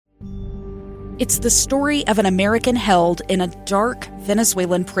It's the story of an American held in a dark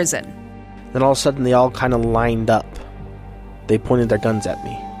Venezuelan prison. Then all of a sudden they all kind of lined up. They pointed their guns at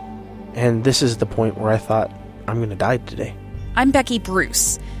me. And this is the point where I thought, I'm going to die today. I'm Becky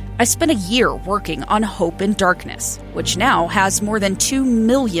Bruce. I spent a year working on Hope in Darkness, which now has more than 2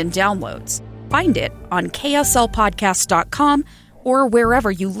 million downloads. Find it on kslpodcast.com or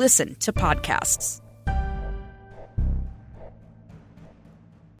wherever you listen to podcasts.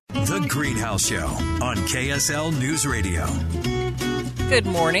 The Greenhouse Show on KSL News Radio. Good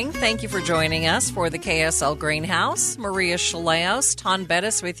morning. Thank you for joining us for the KSL Greenhouse. Maria Chaleos, Ton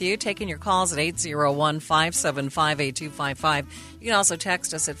Bettis with you, taking your calls at 801-575-8255. You can also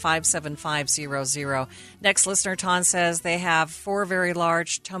text us at 57500. Next listener, Ton, says they have 4 very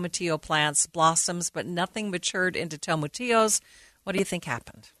large tomatillo plants, blossoms, but nothing matured into tomatillos. What do you think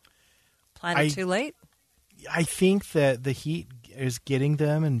happened? Planted too late? I think that the heat is getting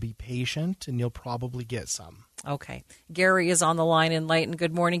them, and be patient, and you'll probably get some. Okay. Gary is on the line in Layton.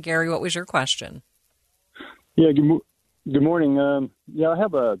 Good morning, Gary. What was your question? Yeah, good morning. I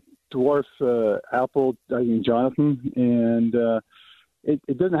have a dwarf apple, Jonathan, and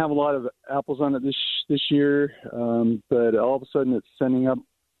it doesn't have a lot of apples on it this year, but all of a sudden it's sending up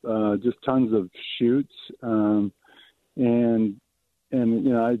just tons of shoots, and I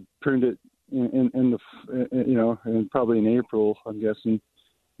pruned it in probably in April, I'm guessing.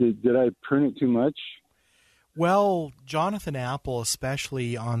 Did I prune it too much? Well, Jonathan apple,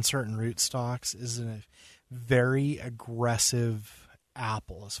 especially on certain rootstocks, is a very aggressive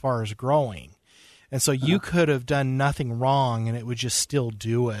apple as far as growing. And so you could have done nothing wrong and it would just still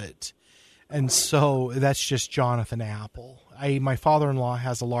do it. And so that's just Jonathan apple. My father-in-law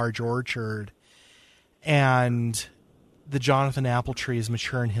has a large orchard, and the Jonathan apple tree is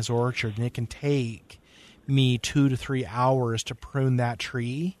mature in his orchard, and it can take me 2 to 3 hours to prune that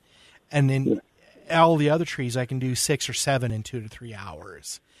tree. And then all the other trees I can do 6 or 7 in 2 to 3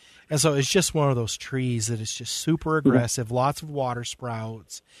 hours. And so it's just one of those trees that is just super aggressive, lots of water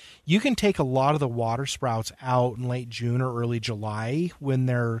sprouts. You can take a lot of the water sprouts out in late June or early July when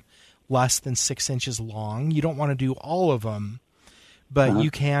they're less than 6 inches long. You don't want to do all of them, but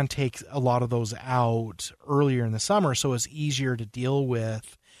you can take a lot of those out earlier in the summer, so it's easier to deal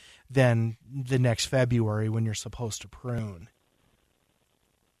with than the next February when you're supposed to prune.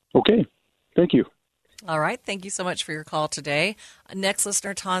 Okay. Thank you. All right. Thank you so much for your call today. Next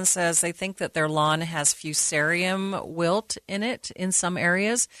listener, Ton, says they think that their lawn has fusarium wilt in it in some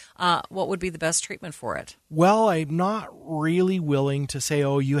areas. What would be the best treatment for it? Well, I'm not really willing to say,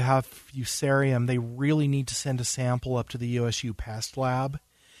 you have fusarium. They really need to send a sample up to the USU Pest Lab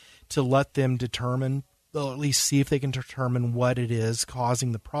to let them determine, or at least see if they can determine what it is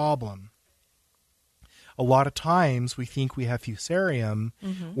causing the problem. A lot of times we think we have fusarium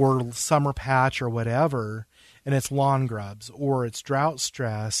or summer patch or whatever, and it's lawn grubs or it's drought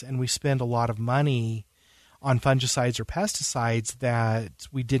stress, and we spend a lot of money on fungicides or pesticides that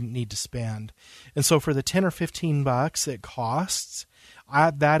we didn't need to spend. And so for the $10 or $15 it costs,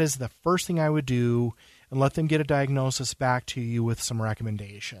 that is the first thing I would do, and let them get a diagnosis back to you with some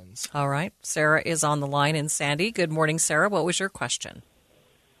recommendations. All right. Sarah is on the line in Sandy. Good morning, Sarah. What was your question?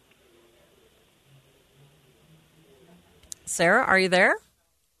 Sarah, are you there?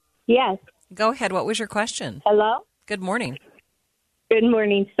 Yes. Go ahead. What was your question? Hello? Good morning. Good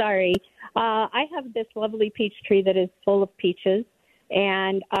morning. Sorry. I have this lovely peach tree that is full of peaches,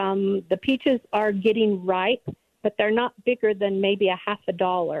 and the peaches are getting ripe, but they're not bigger than maybe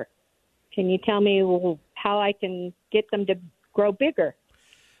 $50. Can you tell me how I can get them to grow bigger?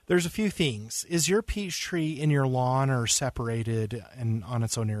 There's a few things. Is your peach tree in your lawn or separated and on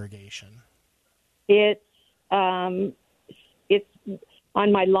its own irrigation? It's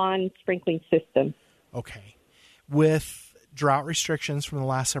on my lawn sprinkling system. Okay. With drought restrictions from the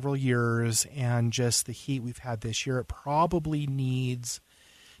last several years and just the heat we've had this year, it probably needs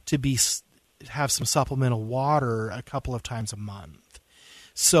to have some supplemental water a couple of times a month.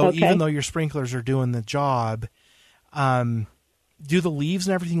 So even though your sprinklers are doing the job, do the leaves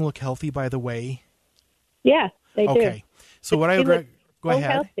and everything look healthy, by the way? Yeah, they do. Okay. So what I would go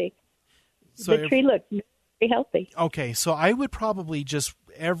ahead. Healthy. So the tree looks healthy. Okay, so I would probably just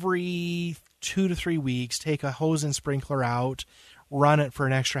every 2 to 3 weeks take a hose and sprinkler out, run it for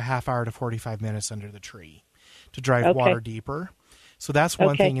an extra half hour to 45 minutes under the tree to drive water deeper. So that's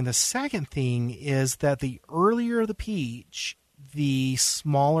one thing. And the second thing is that the earlier the peach, the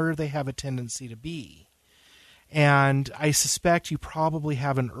smaller they have a tendency to be. And I suspect you probably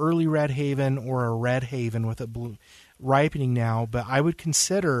have an early red haven or a red haven with it ripening now, but I would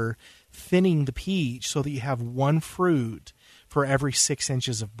consider thinning the peach so that you have one fruit for every 6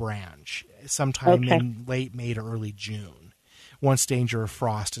 inches of branch, sometime in late May to early June, once danger of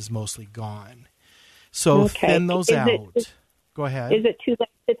frost is mostly gone. So thin those out. Go ahead. Is it too late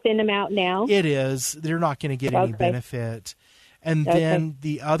to thin them out now? It is. They're not going to get any benefit. And then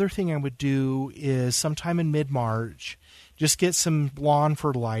the other thing I would do is sometime in mid-March, just get some lawn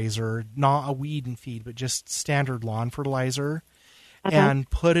fertilizer, not a weed and feed, but just standard lawn fertilizer, and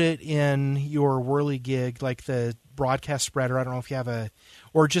put it in your whirligig, like the broadcast spreader. I don't know if you have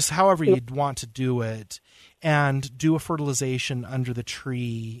or just however you'd want to do it, and do a fertilization under the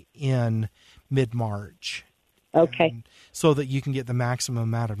tree in mid-March. Okay. So that you can get the maximum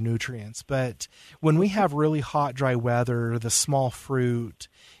amount of nutrients. But when we have really hot, dry weather, the small fruit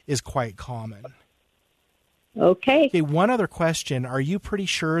is quite common. Okay. Okay, one other question. Are you pretty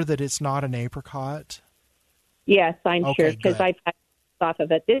sure that it's not an apricot? Yes, I'm sure, because I've had off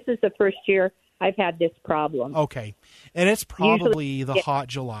of it. This is the first year I've had this problem. Okay. And it's probably the hot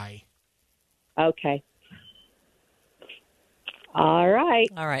July. Okay. All right.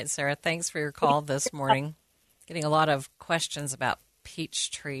 All right, Sarah. Thanks for your call this morning. Getting a lot of questions about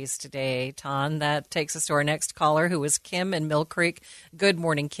peach trees today, Ton. That takes us to our next caller, who is Kim in Mill Creek. Good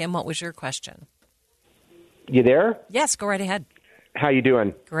morning, Kim. What was your question? You there? Yes, go right ahead. How you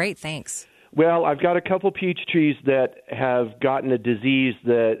doing? Great, thanks. Well, I've got a couple peach trees that have gotten a disease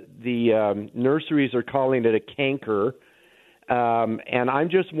that the nurseries are calling it a canker. And I'm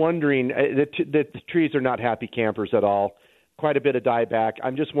just wondering, the trees are not happy campers at all. Quite a bit of dieback.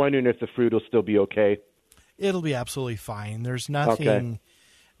 I'm just wondering if the fruit will still be okay. It'll be absolutely fine. There's nothing. Okay.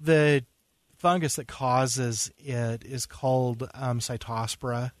 The fungus that causes it is called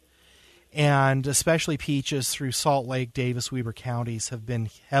Cytospora. And especially peaches through Salt Lake, Davis, Weber counties have been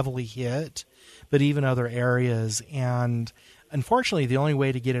heavily hit, but even other areas. And unfortunately, the only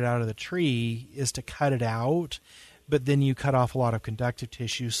way to get it out of the tree is to cut it out, but then you cut off a lot of conductive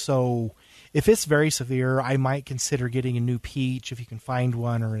tissue. So if it's very severe, I might consider getting a new peach if you can find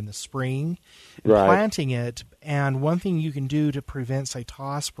one, or in the spring, and planting it. And one thing you can do to prevent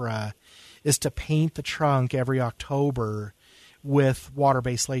Cytospora is to paint the trunk every October with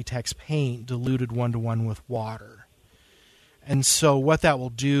water-based latex paint diluted 1-to-1 with water. And so what that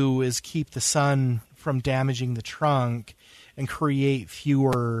will do is keep the sun from damaging the trunk and create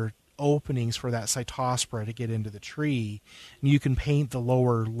fewer openings for that Cytospora to get into the tree. And you can paint the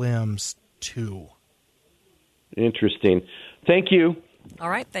lower limbs too. Interesting. Thank you. All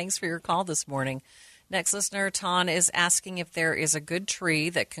right. Thanks for your call this morning. Next listener, Ton, is asking if there is a good tree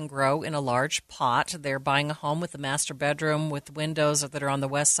that can grow in a large pot. They're buying a home with a master bedroom with windows that are on the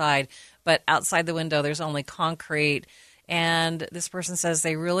west side, but outside the window there's only concrete. And this person says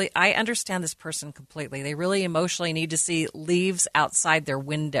I understand this person completely. They really emotionally need to see leaves outside their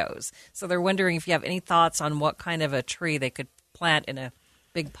windows. So they're wondering if you have any thoughts on what kind of a tree they could plant in a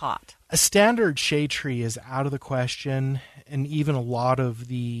big pot. A standard shade tree is out of the question, and even a lot of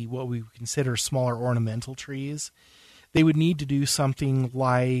what we consider smaller ornamental trees, they would need to do something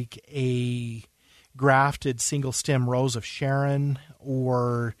like a grafted single stem rose of Sharon,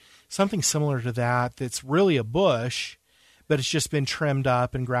 or something similar to that that's really a bush, but it's just been trimmed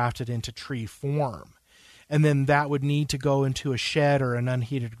up and grafted into tree form. And then that would need to go into a shed or an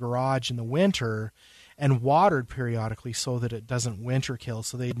unheated garage in the winter and watered periodically so that it doesn't winter kill.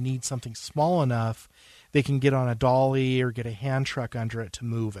 So they need something small enough they can get on a dolly or get a hand truck under it to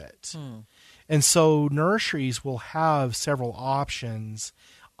move it. And so nurseries will have several options.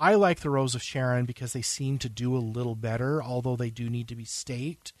 I like the Rose of Sharon because they seem to do a little better, although they do need to be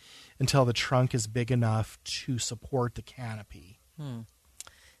staked until the trunk is big enough to support the canopy.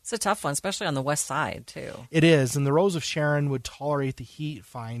 It's a tough one, especially on the west side, too. It is, and the Rose of Sharon would tolerate the heat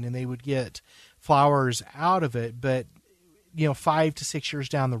fine, and they would get flowers out of it, but 5 to 6 years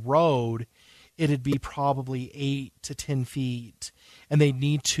down the road, it'd be probably 8 to 10 feet, and they'd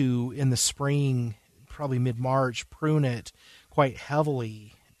need to, in the spring, probably mid-March, prune it quite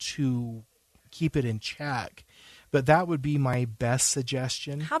heavily to keep it in check. But that would be my best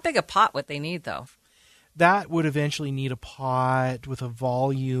suggestion. How big a pot would they need, though? That would eventually need a pot with a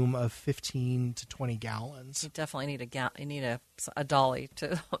volume of 15 to 20 gallons. You definitely need a dolly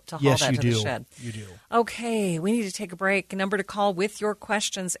to haul yes, that to do. the shed. You do. Okay, we need to take a break. Number to call with your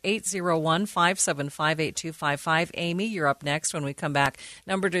questions, 801-575-8255. Amy, you're up next when we come back.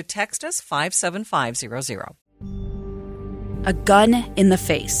 Number to text us, 57500. A gun in the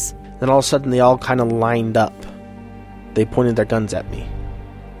face. Then all of a sudden they all kind of lined up. They pointed their guns at me.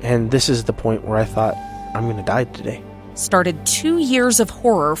 And this is the point where I thought, I'm going to die today. Started 2 years of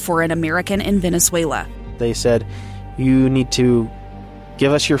horror for an American in Venezuela. They said, you need to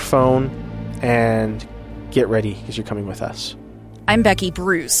give us your phone and get ready because you're coming with us. I'm Becky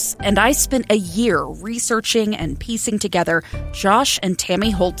Bruce, and I spent a year researching and piecing together Josh and Tammy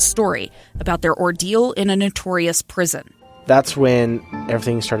Holt's story about their ordeal in a notorious prison. That's when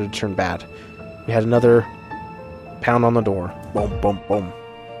everything started to turn bad. We had another pound on the door. Boom, boom, boom.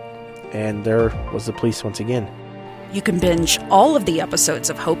 And there was the police once again. You can binge all of the episodes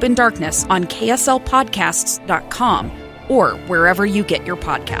of Hope in Darkness on KSLPodcasts.com or wherever you get your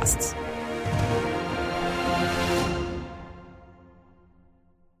podcasts.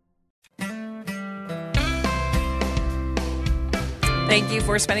 Thank you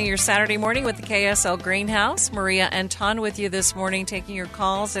for spending your Saturday morning with the KSL Greenhouse. Maria and Ton with you this morning, taking your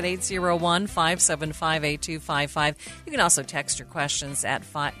calls at 801-575-8255. You can also text your questions at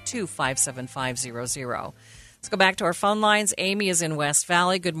 257-500. Let's go back to our phone lines. Amy is in West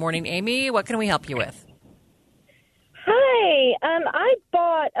Valley. Good morning, Amy. What can we help you with? Hi. I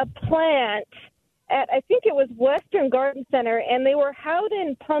bought a plant at, I think it was Western Garden Center, and they were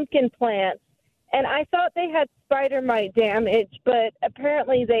Howden pumpkin plants. And I thought they had spider mite damage, but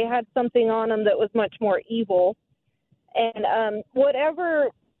apparently they had something on them that was much more evil. And whatever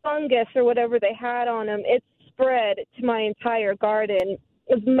fungus or whatever they had on them, it spread to my entire garden.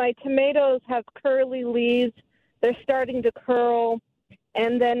 My tomatoes have curly leaves. They're starting to curl.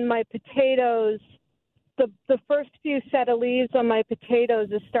 And then my potatoes, the first few set of leaves on my potatoes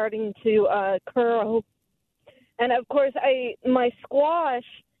is starting to curl. And, of course, my squash,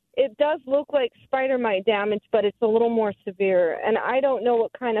 it does look like spider mite damage, but it's a little more severe. And I don't know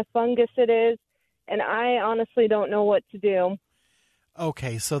what kind of fungus it is, and I honestly don't know what to do.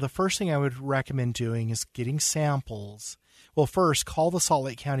 Okay, so the first thing I would recommend doing is getting samples. Well, first, call the Salt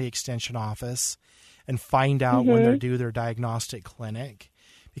Lake County Extension Office and find out when they're due their diagnostic clinic,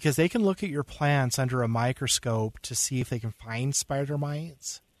 because they can look at your plants under a microscope to see if they can find spider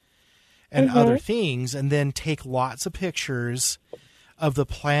mites and other things, and then take lots of pictures of the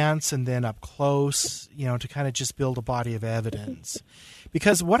plants and then up close, to kind of just build a body of evidence.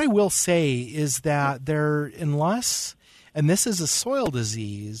 Because what I will say is that unless, and this is a soil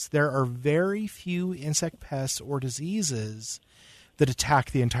disease, there are very few insect pests or diseases that attack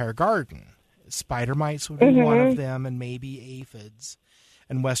the entire garden. Spider mites would be one of them, and maybe aphids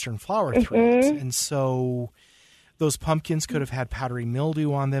and western flower thrips. And so those pumpkins could have had powdery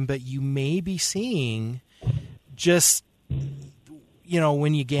mildew on them, but you may be seeing just,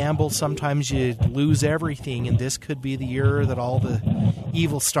 when you gamble, sometimes you lose everything, and this could be the year that all the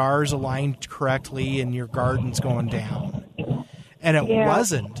evil stars aligned correctly and your garden's going down. And it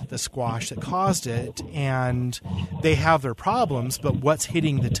wasn't the squash that caused it, and they have their problems, but what's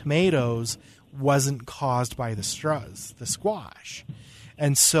hitting the tomatoes wasn't caused by the squash.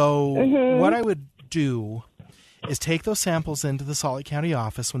 And so what I would do is take those samples into the Salt Lake County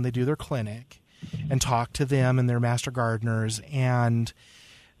office when they do their clinic and talk to them and their master gardeners. And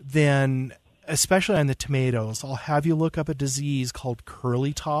then, especially on the tomatoes, I'll have you look up a disease called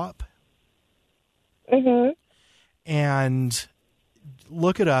curly top. And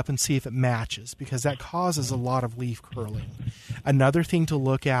look it up and see if it matches, because that causes a lot of leaf curling. Another thing to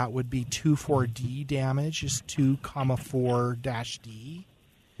look at would be 2,4-D damage, is 2,4-D.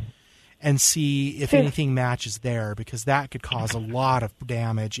 And see if anything matches there, because that could cause a lot of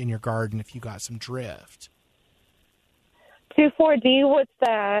damage in your garden if you got some drift. 2,4-D, what's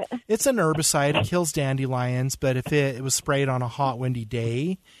that? It's an herbicide. It kills dandelions, but if it was sprayed on a hot, windy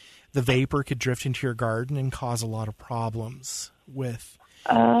day, the vapor could drift into your garden and cause a lot of problems with...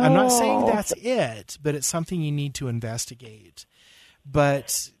 I'm not saying that's it, but it's something you need to investigate.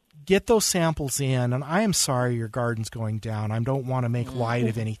 But get those samples in, and I am sorry your garden's going down. I don't want to make light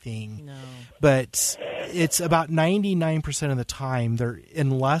of anything. No. But it's about 99% of the time,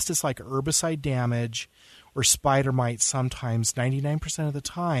 unless it's like herbicide damage or spider mites, sometimes 99% of the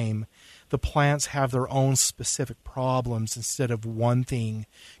time, the plants have their own specific problems instead of one thing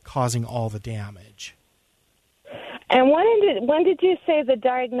causing all the damage. And when did you say the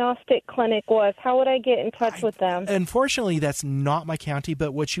diagnostic clinic was? How would I get in touch with them? Unfortunately, that's not my county,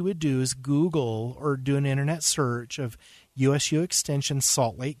 but what you would do is Google or do an internet search of USU Extension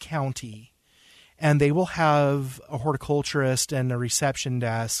Salt Lake County, and they will have a horticulturist and a reception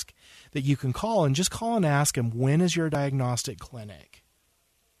desk that you can call, and just call and ask them, when is your diagnostic clinic?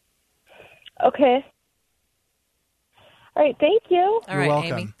 Okay. All right, thank you. All right,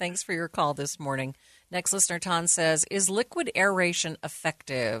 welcome. Amy, thanks for your call this morning. Next listener, Ton, says, is liquid aeration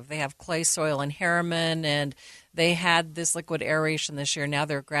effective? They have clay soil in Harriman, and they had this liquid aeration this year. Now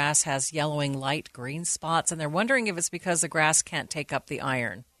their grass has yellowing light green spots, and they're wondering if it's because the grass can't take up the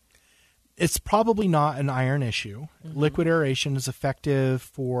iron. It's probably not an iron issue. Liquid aeration is effective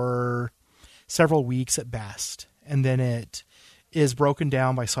for several weeks at best, and then it is broken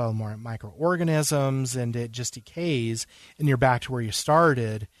down by soil microorganisms, and it just decays, and you're back to where you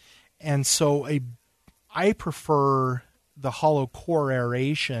started. And so I prefer the hollow core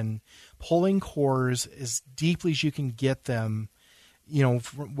aeration, pulling cores as deeply as you can get them,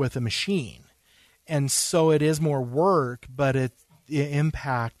 with a machine. And so it is more work, but the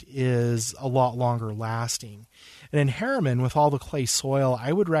impact is a lot longer lasting. And in Harriman, with all the clay soil,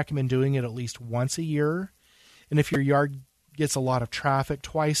 I would recommend doing it at least once a year. And if your yard gets a lot of traffic,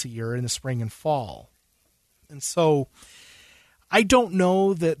 twice a year in the spring and fall. And so I don't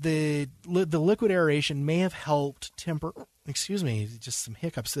know that the liquid aeration may have helped just some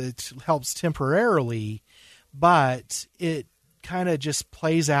hiccups. It helps temporarily, but it kind of just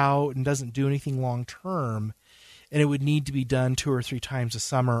plays out and doesn't do anything long term. And it would need to be done 2 or 3 times a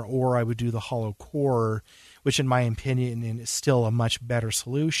summer, or I would do the hollow core, which in my opinion is still a much better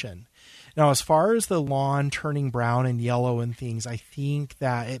solution. Now, as far as the lawn turning brown and yellow and things, I think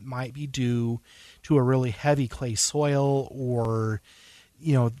that it might be due to a really heavy clay soil or,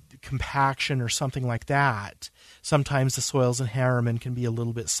 compaction or something like that. Sometimes the soils in Harriman can be a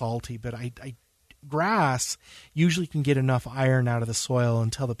little bit salty, but grass usually can get enough iron out of the soil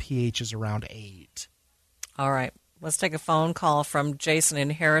until the pH is around 8. All right. Let's take a phone call from Jason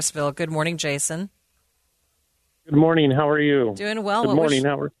in Harrisville. Good morning, Jason. Good morning. How are you? Doing well. Good morning,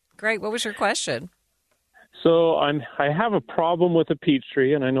 Howard. Great. What was your question? So I have a problem with a peach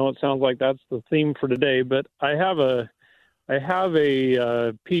tree, and I know it sounds like that's the theme for today, but I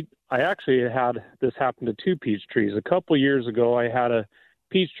actually had this happen to 2 peach trees. A couple years ago, I had a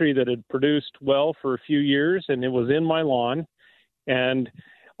peach tree that had produced well for a few years, and it was in my lawn, and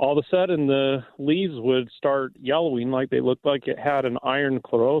all of a sudden the leaves would start yellowing like they looked like it had an iron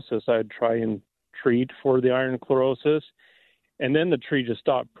chlorosis. I'd try and treat for the iron chlorosis, and then the tree just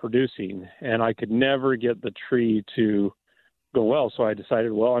stopped producing, and I could never get the tree to go well. So I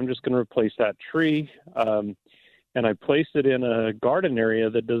decided, I'm just going to replace that tree. And I placed it in a garden area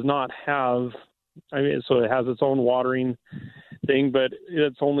that does not have, so it has its own watering thing, but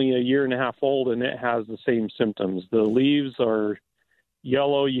it's only a year and a half old, and it has the same symptoms. The leaves are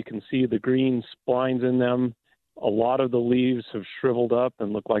yellow. You can see the green splines in them. A lot of the leaves have shriveled up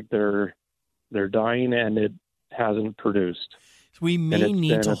and look like they're dying, and it hasn't produced. We may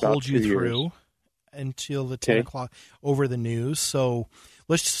need to hold you through until the 10 o'clock over the news. So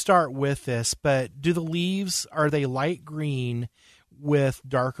let's just start with this. But do the leaves, are they light green with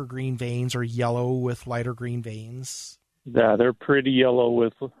darker green veins or yellow with lighter green veins? Yeah, they're pretty yellow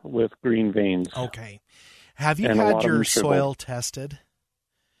with green veins. Okay. Have you had your soil tested?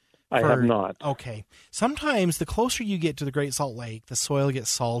 I have not. Okay. Sometimes the closer you get to the Great Salt Lake, the soil gets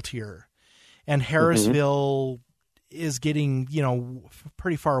saltier. And Harrisville is getting,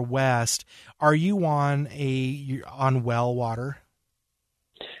 pretty far west. Are you on well water?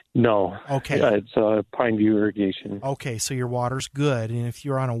 No. Okay. It's Pine View irrigation. Okay, so your water's good. And if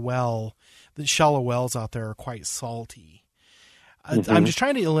you're on a well, the shallow wells out there are quite salty. I'm just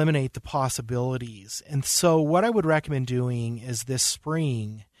trying to eliminate the possibilities. And so what I would recommend doing is this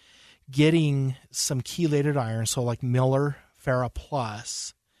spring getting some chelated iron, so like Miller Ferra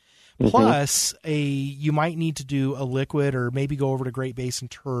Plus. Plus, you might need to do a liquid or maybe go over to Great Basin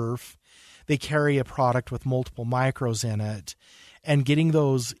Turf. They carry a product with multiple micros in it, and getting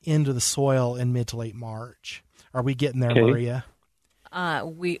those into the soil in mid to late March. Are we getting there, Maria?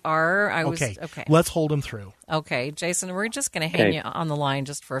 We are. Okay. Let's hold them through. Okay, Jason, we're just going to hang you on the line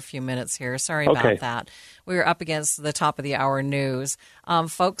just for a few minutes here. Sorry about that. We're up against the top of the hour news.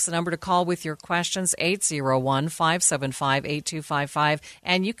 Folks, the number to call with your questions, 801-575-8255.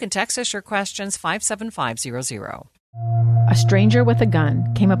 And you can text us your questions, 57500. A stranger with a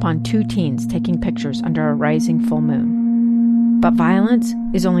gun came upon 2 teens taking pictures under a rising full moon. But violence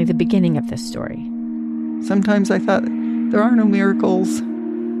is only the beginning of this story. Sometimes I thought, there are no miracles.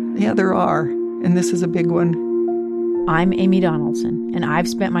 Yeah, there are, and this is a big one. I'm Amy Donaldson, and I've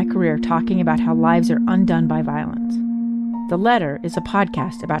spent my career talking about how lives are undone by violence. The Letter is a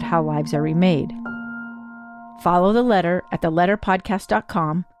podcast about how lives are remade. Follow The Letter at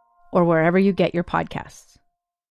theletterpodcast.com or wherever you get your podcasts.